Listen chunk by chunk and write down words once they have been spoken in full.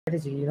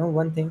strategy,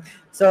 one thing.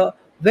 So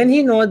when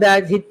he know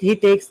that he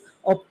takes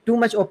too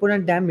much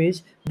opponent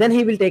damage, then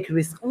he will take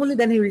risk. Only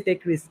then he will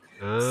take risk.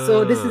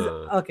 So this is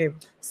Ah. okay.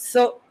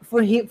 So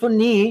for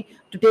me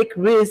to take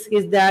risk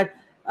is that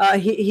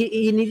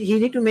he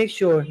need to make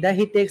sure that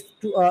he takes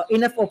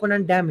enough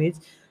opponent damage.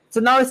 So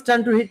now it's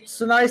time to hit.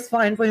 So now it's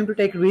fine for him to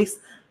take risks,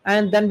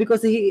 and then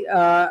because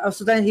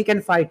so then he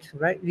can fight,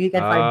 right? He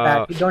can fight back.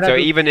 Oh, He don't have so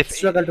to even if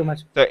struggle too much.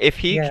 so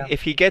Yeah.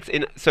 if he gets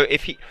in, so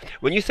if he,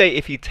 when you say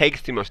if he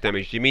takes too much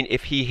damage, do you mean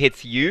if he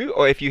hits you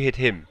or if you hit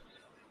him?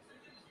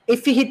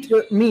 If he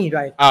hit me,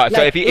 right? Ah, so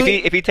Like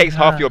if he takes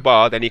half your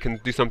bar, then he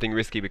can do something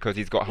risky because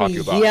he's got half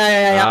your bar.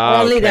 yeah.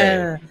 Ah, Only okay.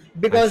 then, I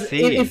because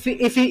see.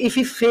 if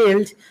he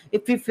failed to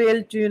if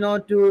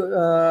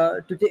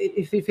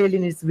he failed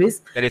in his risk,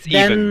 Then it's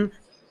even. then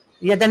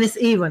yeah, then it's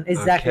even,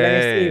 exactly, then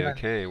it's Okay, even.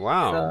 okay.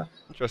 Wow. So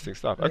Interesting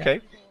stuff. yeah,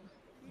 Okay.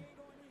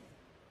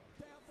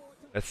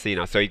 Let's see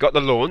now. So he got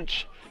the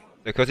launch.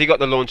 Because he got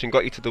the launch and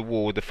got you to the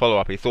wall with the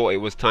follow-up, he thought it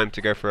was time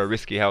to go for a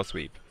risky hell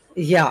sweep.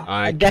 yeah,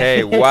 Okay,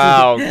 definitely.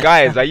 wow.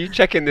 Guys, are you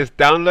checking this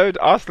download?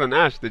 Arslan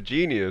Ash, the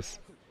genius.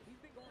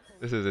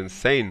 This is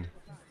insane.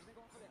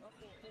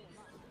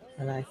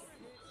 Nice.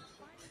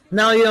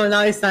 Now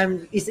now it's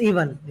time. It's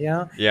even.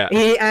 Yeah.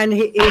 He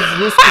is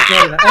risk to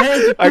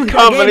carry. I can't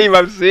Again. believe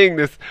I'm seeing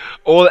this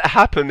all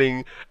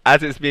happening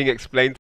as it's being explained.